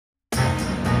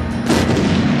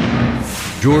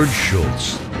George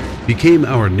Shultz became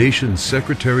our nation's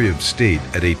Secretary of State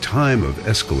at a time of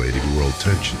escalating world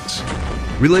tensions.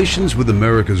 Relations with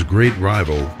America's great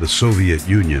rival, the Soviet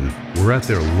Union, were at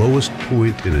their lowest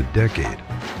point in a decade,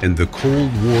 and the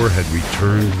Cold War had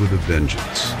returned with a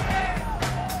vengeance.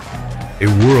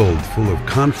 A world full of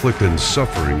conflict and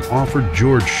suffering offered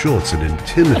George Shultz an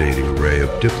intimidating array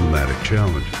of diplomatic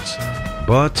challenges.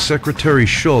 But Secretary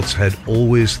Shultz had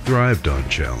always thrived on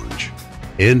challenge.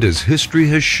 And as history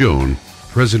has shown,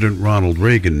 President Ronald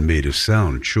Reagan made a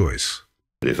sound choice.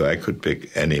 If I could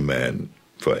pick any man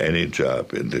for any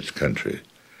job in this country,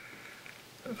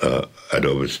 I'd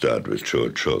always start with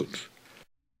George Shultz.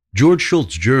 George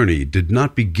Shultz's journey did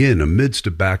not begin amidst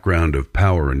a background of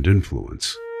power and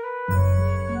influence.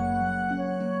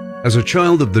 As a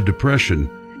child of the Depression,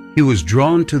 he was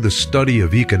drawn to the study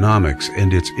of economics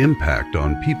and its impact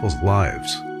on people's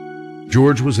lives.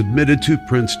 George was admitted to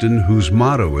Princeton, whose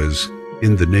motto is,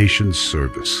 "In the nation's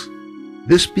service."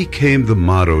 This became the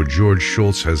motto George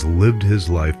Shultz has lived his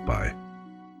life by.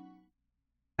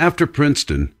 After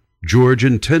Princeton, George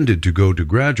intended to go to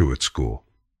graduate school.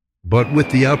 But with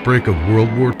the outbreak of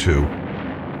World War II,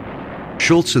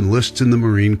 Shultz enlists in the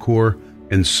Marine Corps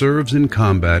and serves in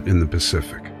combat in the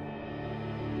Pacific.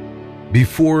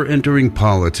 Before entering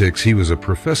politics, he was a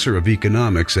professor of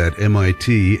economics at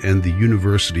MIT and the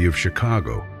University of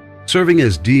Chicago, serving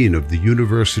as dean of the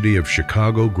University of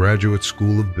Chicago Graduate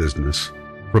School of Business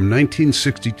from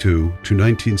 1962 to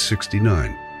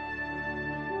 1969.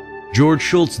 George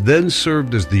Shultz then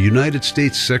served as the United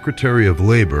States Secretary of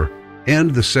Labor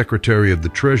and the Secretary of the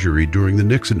Treasury during the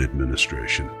Nixon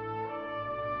administration.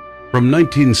 From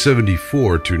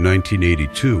 1974 to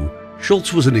 1982,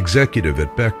 Shultz was an executive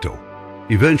at Bechtel,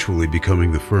 eventually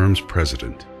becoming the firm's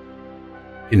president.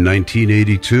 In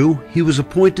 1982, he was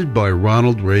appointed by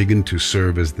Ronald Reagan to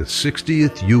serve as the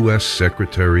 60th U.S.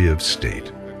 Secretary of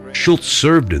State. Shultz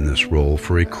served in this role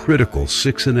for a critical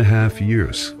 6.5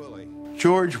 years.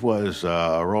 George was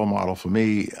a role model for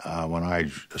me when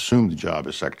I assumed the job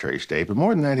as Secretary of State, but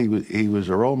more than that, he was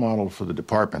a role model for the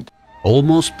department.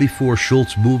 Almost before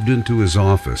Shultz moved into his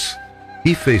office,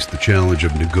 he faced the challenge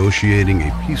of negotiating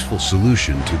a peaceful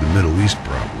solution to the Middle East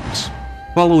problems.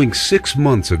 Following 6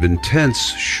 months of intense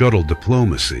shuttle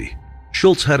diplomacy,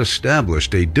 Shultz had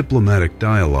established a diplomatic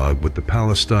dialogue with the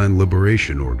Palestine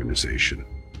Liberation Organization.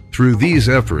 Through these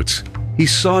efforts, he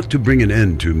sought to bring an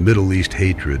end to Middle East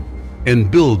hatred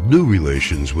and build new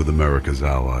relations with America's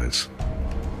allies.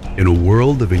 In a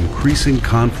world of increasing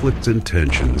conflicts and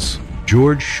tensions,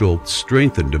 George Shultz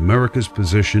strengthened America's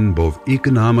position both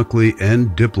economically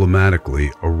and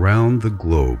diplomatically around the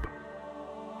globe.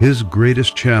 His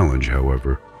greatest challenge,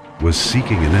 however, was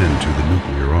seeking an end to the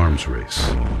nuclear arms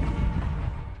race.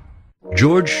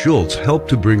 George Shultz helped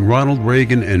to bring Ronald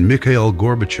Reagan and Mikhail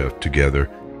Gorbachev together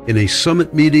in a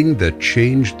summit meeting that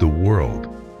changed the world.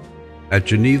 At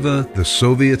Geneva, the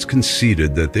Soviets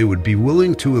conceded that they would be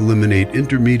willing to eliminate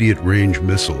intermediate-range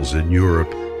missiles in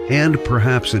Europe and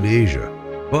perhaps in Asia.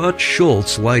 But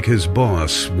Shultz, like his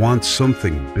boss, wants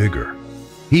something bigger.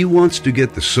 He wants to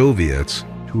get the Soviets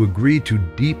to agree to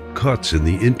deep cuts in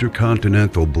the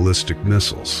intercontinental ballistic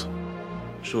missiles.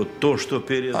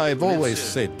 I've always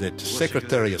said that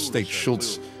Secretary of State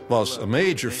Shultz was a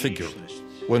major figure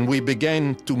when we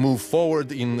began to move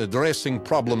forward in addressing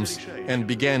problems and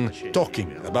began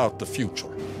talking about the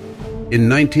future. In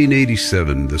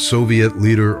 1987, the Soviet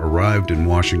leader arrived in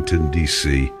Washington,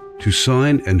 D.C. to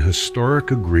sign an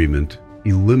historic agreement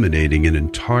eliminating an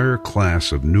entire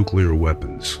class of nuclear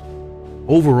weapons.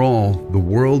 Overall, the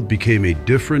world became a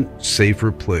different,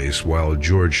 safer place while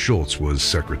George Shultz was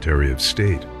Secretary of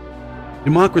State.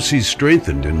 Democracies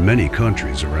strengthened in many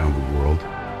countries around the world.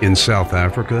 In South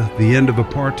Africa, the end of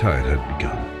apartheid had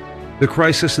begun. The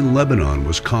crisis in Lebanon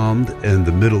was calmed and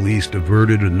the Middle East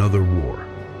averted another war.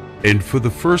 And for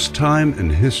the first time in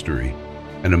history,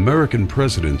 an American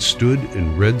president stood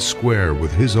in Red Square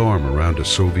with his arm around a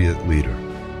Soviet leader.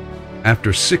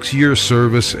 After 6-year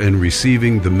service and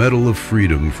receiving the Medal of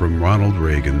Freedom from Ronald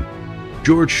Reagan,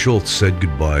 George Shultz said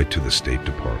goodbye to the State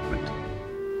Department.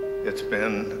 It's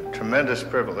been a tremendous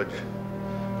privilege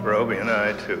for Obie and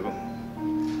I to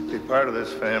be part of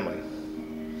this family.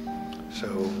 So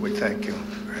we thank you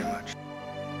very much.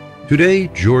 Today,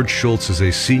 George Shultz is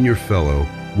a senior fellow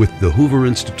with the Hoover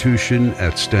Institution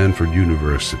at Stanford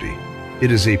University.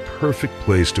 It is a perfect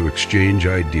place to exchange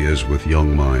ideas with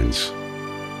young minds.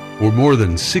 For more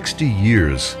than 60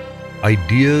 years,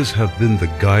 ideas have been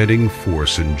the guiding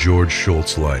force in George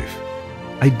Shultz's life.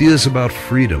 Ideas about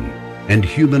freedom and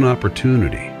human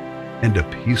opportunity and a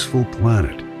peaceful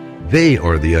planet. They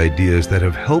are the ideas that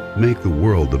have helped make the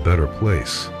world a better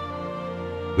place.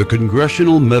 The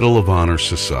Congressional Medal of Honor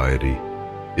Society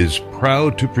is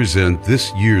proud to present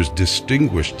this year's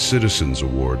Distinguished Citizens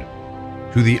Award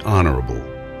to the Honorable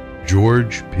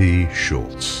George P.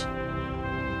 Shultz.